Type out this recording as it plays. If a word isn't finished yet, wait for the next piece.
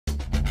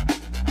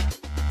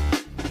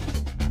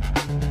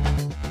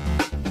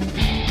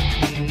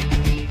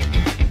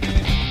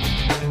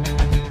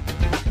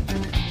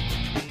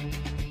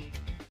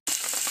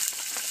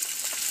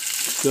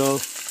Still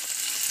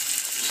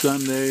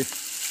Sunday,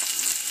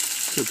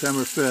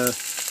 September 5th.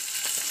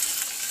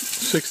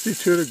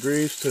 62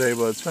 degrees today,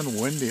 but it's been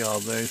windy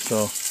all day,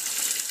 so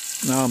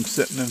now I'm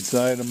sitting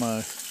inside of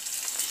my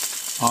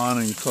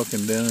awning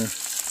cooking dinner.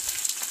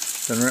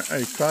 And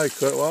I probably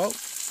could, well,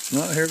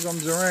 here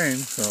comes the rain,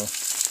 so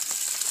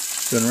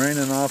it's been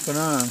raining off and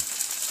on.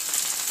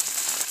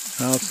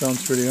 Now it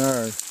sounds pretty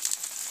hard.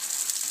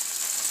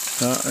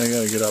 I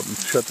gotta get up and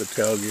shut the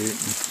tailgate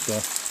and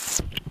stuff.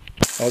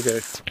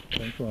 Okay,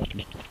 thanks for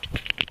watching.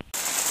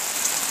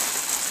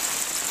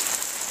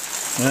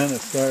 Man, it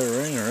started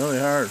raining really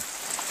hard.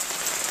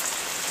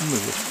 Let me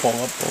just pull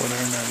up over there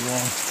in that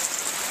wall.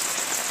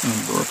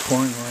 And we're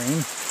pouring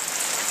rain.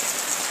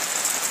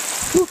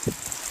 Whew.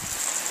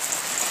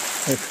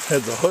 I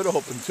had the hood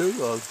open too.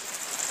 I was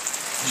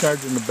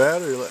charging the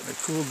battery, letting it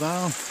cool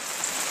down.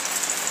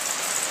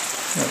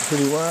 Got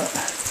pretty wet.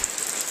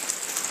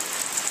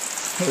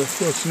 Let's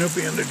throw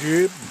Snoopy in the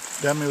Jeep.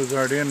 Demi was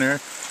already in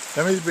there.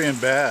 Demi's being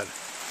bad.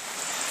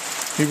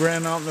 He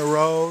ran out in the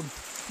road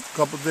a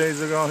couple days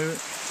ago. He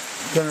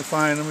couldn't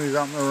find him. He's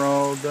out in the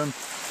road. Then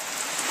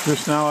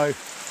just now I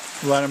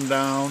let him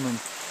down, and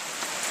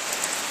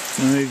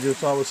he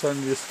just all of a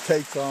sudden just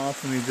takes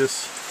off, and he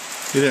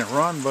didn't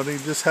run, but he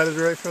just headed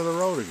right for the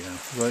road again.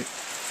 Like,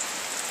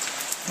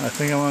 I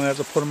think I'm gonna have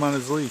to put him on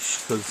his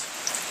leash because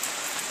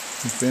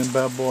he's being a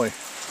bad boy.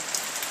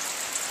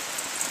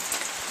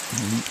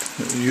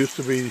 It used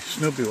to be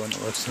Snoopy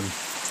wouldn't listen,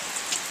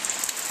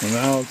 and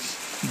now it's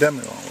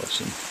Demi won't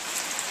listen.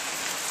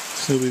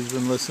 Snoopy's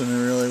been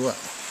listening really well.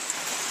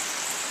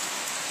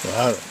 So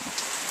I don't know.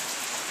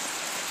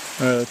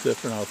 Alright, that's it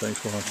for now. Thanks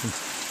for watching.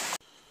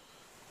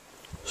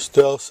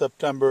 Still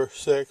September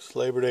 6th,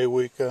 Labor Day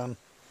weekend,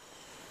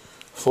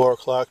 4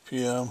 o'clock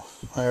p.m.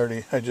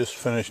 I just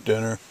finished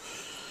dinner.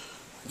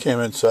 Came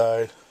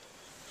inside.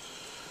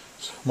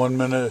 1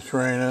 minute it's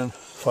raining.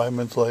 5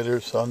 minutes later,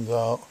 sun's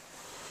out.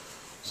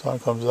 Sun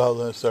comes out,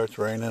 then it starts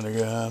raining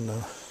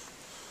again.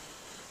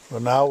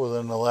 But now,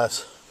 within the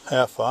last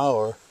half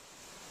hour,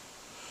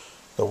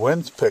 the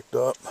wind's picked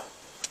up.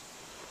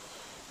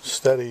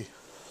 Steady,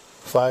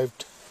 5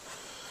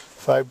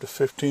 to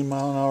 15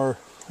 mile an hour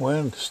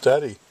wind,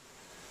 steady.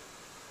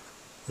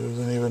 There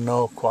isn't even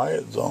no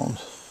quiet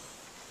zones.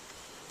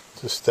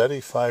 It's a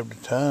steady 5 to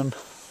 10,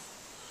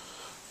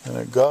 and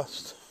a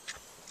gust.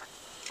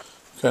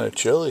 Kind of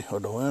chilly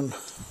with the wind,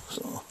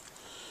 so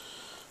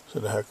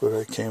the heck with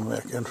it, I came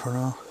back in for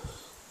now.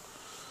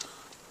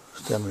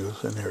 Demi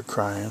was in here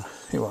crying.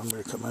 He wanted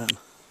me to come in,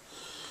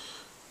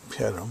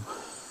 pet him.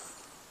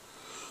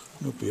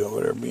 Snoopy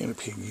over there being a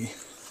piggy.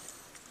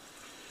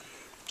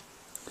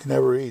 He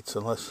never eats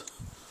unless,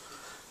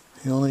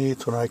 he only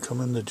eats when I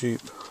come in the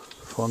Jeep.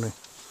 Funny.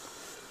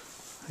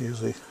 I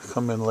usually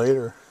come in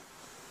later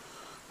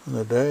in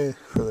the day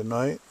for the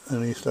night,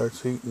 and he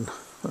starts eating.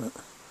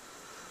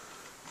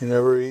 He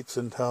never eats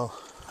until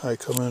I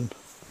come in.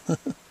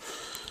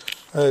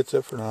 That's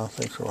it for now.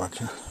 Thanks for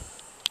watching.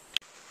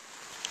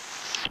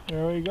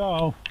 There we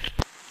go.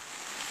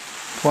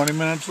 20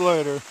 minutes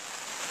later.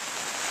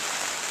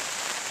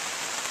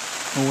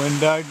 The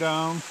wind died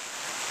down.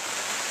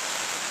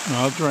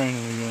 Now it's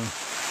raining again.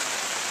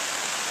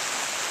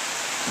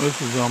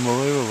 This is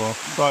unbelievable.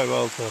 Probably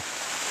about the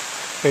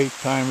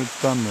 8th time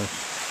it's done this.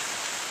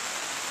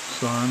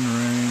 Sun,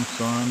 rain,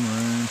 sun,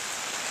 rain.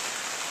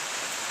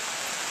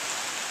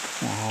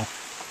 Wow.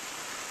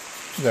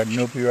 We got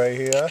Snoopy right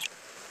here.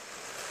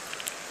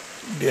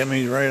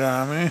 Demi's right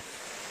on me.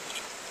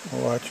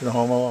 We're watching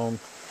Home Alone.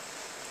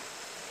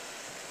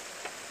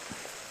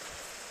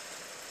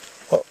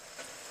 Oh,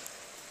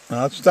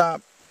 now it's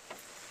stopped.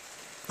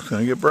 It's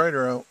gonna get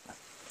brighter out.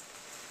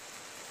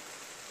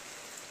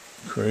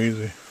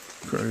 Crazy,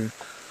 crazy. I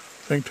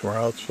think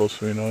tomorrow it's supposed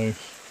to be nice.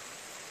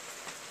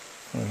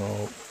 I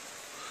hope.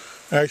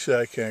 Actually,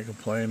 I can't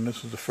complain.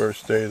 This is the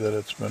first day that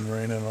it's been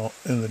raining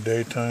in the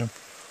daytime.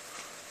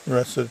 The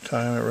rest of the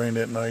time it rained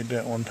at night.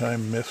 That one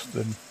time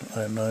misted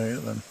at night,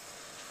 and then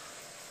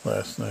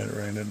last night it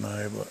rained at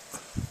night. But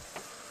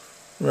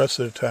the rest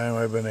of the time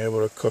I've been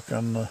able to cook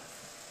on the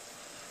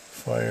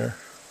fire.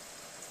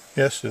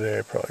 Yesterday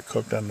I probably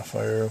cooked on the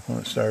fire when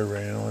it started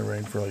raining. It only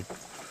rained for like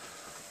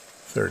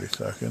 30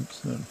 seconds.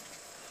 Then,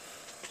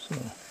 so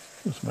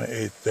this is my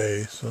 8th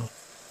day, so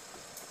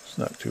it's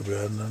not too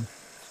bad then.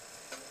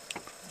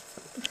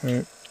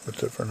 Alright,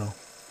 that's it for now.